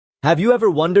Have you ever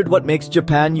wondered what makes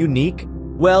Japan unique?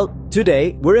 Well,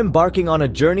 today we're embarking on a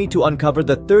journey to uncover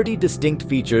the 30 distinct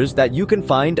features that you can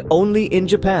find only in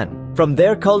Japan. From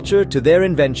their culture to their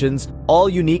inventions, all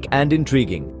unique and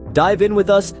intriguing. Dive in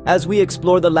with us as we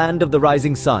explore the land of the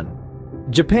rising sun.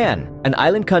 Japan, an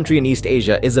island country in East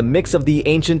Asia, is a mix of the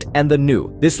ancient and the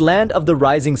new. This land of the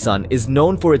rising sun is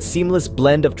known for its seamless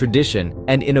blend of tradition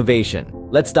and innovation.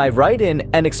 Let's dive right in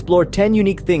and explore 10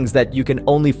 unique things that you can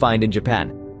only find in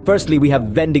Japan. Firstly, we have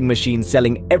vending machines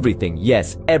selling everything.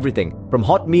 Yes, everything. From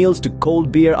hot meals to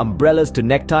cold beer, umbrellas to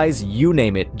neckties, you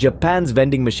name it, Japan's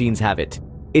vending machines have it.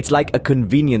 It's like a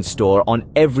convenience store on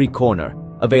every corner,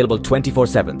 available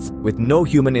 24/7 with no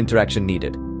human interaction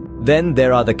needed. Then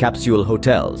there are the capsule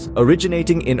hotels.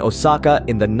 Originating in Osaka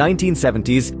in the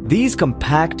 1970s, these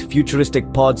compact,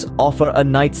 futuristic pods offer a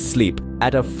night's sleep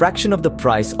at a fraction of the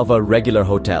price of a regular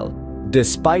hotel.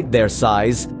 Despite their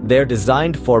size, they're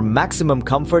designed for maximum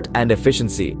comfort and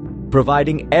efficiency,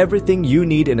 providing everything you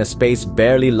need in a space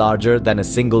barely larger than a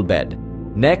single bed.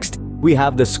 Next, we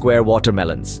have the square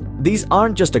watermelons. These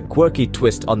aren't just a quirky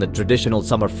twist on the traditional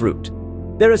summer fruit.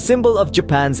 They're a symbol of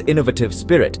Japan's innovative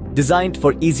spirit, designed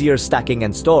for easier stacking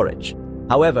and storage.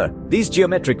 However, these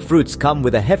geometric fruits come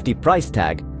with a hefty price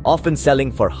tag, often selling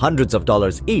for hundreds of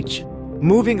dollars each.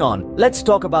 Moving on, let's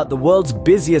talk about the world's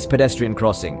busiest pedestrian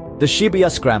crossing, the Shibuya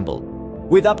Scramble.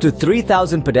 With up to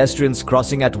 3,000 pedestrians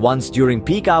crossing at once during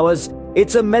peak hours,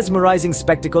 it's a mesmerizing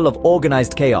spectacle of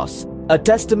organized chaos, a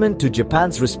testament to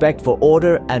Japan's respect for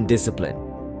order and discipline.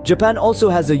 Japan also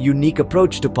has a unique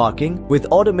approach to parking with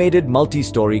automated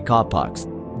multi-story car parks.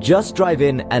 Just drive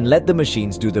in and let the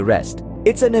machines do the rest.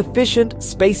 It's an efficient,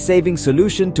 space-saving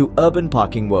solution to urban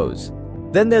parking woes.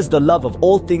 Then there's the love of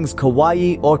all things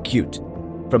kawaii or cute.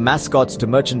 From mascots to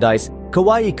merchandise,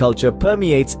 kawaii culture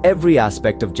permeates every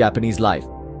aspect of Japanese life,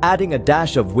 adding a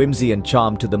dash of whimsy and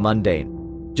charm to the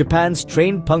mundane. Japan's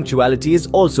train punctuality is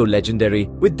also legendary,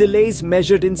 with delays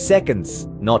measured in seconds,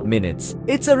 not minutes.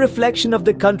 It's a reflection of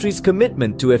the country's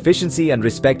commitment to efficiency and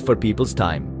respect for people's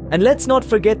time. And let's not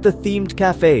forget the themed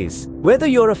cafes. Whether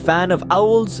you're a fan of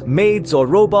owls, maids, or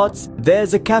robots,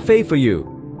 there's a cafe for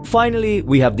you. Finally,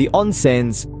 we have the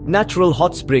onsens, natural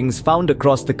hot springs found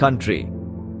across the country.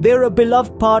 They're a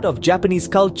beloved part of Japanese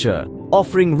culture,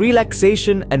 offering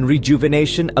relaxation and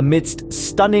rejuvenation amidst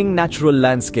stunning natural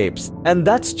landscapes. And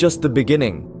that's just the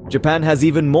beginning. Japan has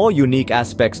even more unique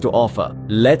aspects to offer.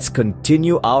 Let's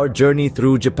continue our journey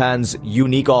through Japan's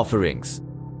unique offerings.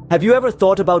 Have you ever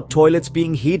thought about toilets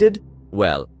being heated?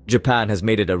 Well, Japan has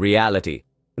made it a reality.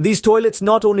 These toilets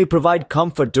not only provide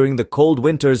comfort during the cold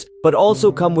winters, but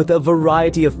also come with a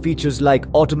variety of features like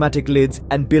automatic lids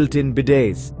and built-in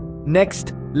bidets.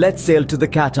 Next, let's sail to the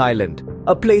Cat Island,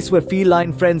 a place where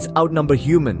feline friends outnumber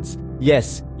humans.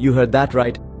 Yes, you heard that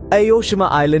right. Aoshima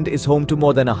Island is home to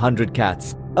more than 100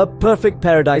 cats, a perfect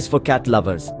paradise for cat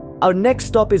lovers. Our next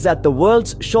stop is at the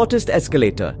world's shortest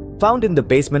escalator, found in the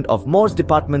basement of Moore's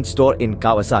department store in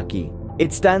Kawasaki.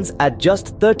 It stands at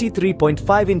just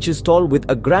 33.5 inches tall with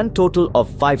a grand total of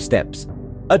 5 steps.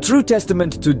 A true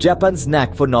testament to Japan's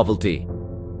knack for novelty.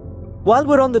 While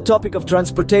we're on the topic of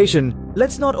transportation,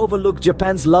 let's not overlook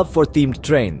Japan's love for themed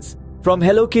trains. From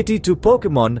Hello Kitty to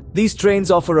Pokemon, these trains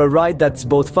offer a ride that's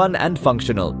both fun and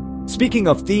functional. Speaking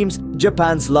of themes,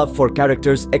 Japan's love for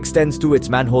characters extends to its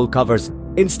manhole covers.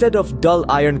 Instead of dull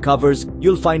iron covers,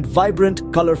 you'll find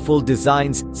vibrant, colorful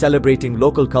designs celebrating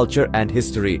local culture and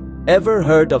history. Ever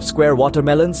heard of square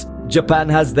watermelons? Japan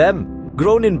has them.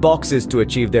 Grown in boxes to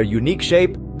achieve their unique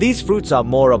shape, these fruits are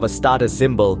more of a status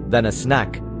symbol than a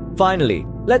snack. Finally,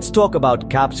 let's talk about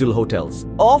capsule hotels.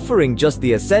 Offering just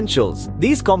the essentials,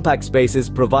 these compact spaces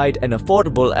provide an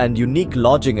affordable and unique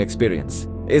lodging experience.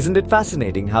 Isn't it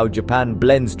fascinating how Japan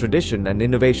blends tradition and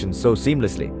innovation so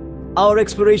seamlessly? Our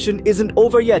exploration isn't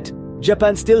over yet.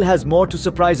 Japan still has more to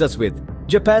surprise us with.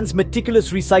 Japan's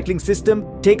meticulous recycling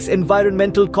system takes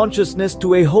environmental consciousness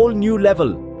to a whole new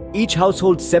level. Each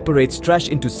household separates trash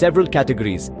into several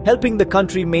categories, helping the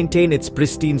country maintain its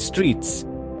pristine streets.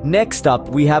 Next up,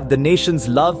 we have the nation's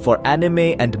love for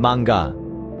anime and manga.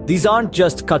 These aren't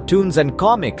just cartoons and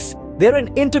comics. They're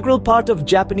an integral part of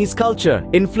Japanese culture,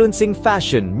 influencing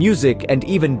fashion, music, and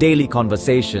even daily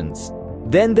conversations.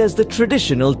 Then there's the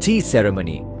traditional tea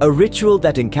ceremony, a ritual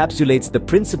that encapsulates the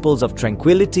principles of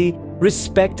tranquility,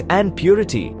 respect, and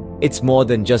purity. It's more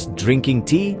than just drinking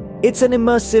tea. It's an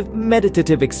immersive,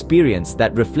 meditative experience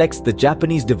that reflects the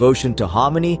Japanese devotion to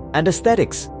harmony and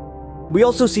aesthetics. We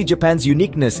also see Japan's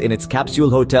uniqueness in its capsule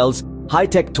hotels,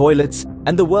 high-tech toilets,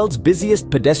 and the world's busiest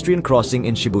pedestrian crossing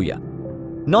in Shibuya.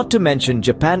 Not to mention,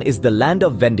 Japan is the land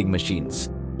of vending machines.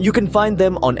 You can find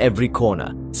them on every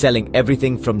corner, selling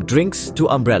everything from drinks to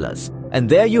umbrellas. And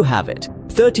there you have it,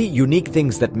 30 unique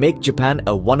things that make Japan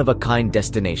a one-of-a-kind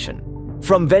destination.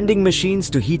 From vending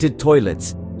machines to heated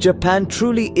toilets, Japan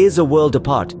truly is a world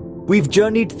apart. We've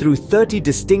journeyed through 30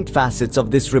 distinct facets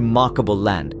of this remarkable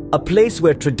land, a place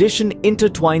where tradition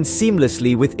intertwines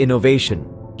seamlessly with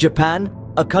innovation. Japan,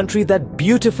 a country that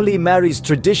beautifully marries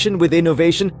tradition with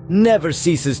innovation, never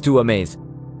ceases to amaze.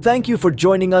 Thank you for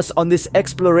joining us on this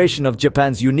exploration of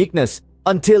Japan's uniqueness.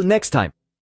 Until next time.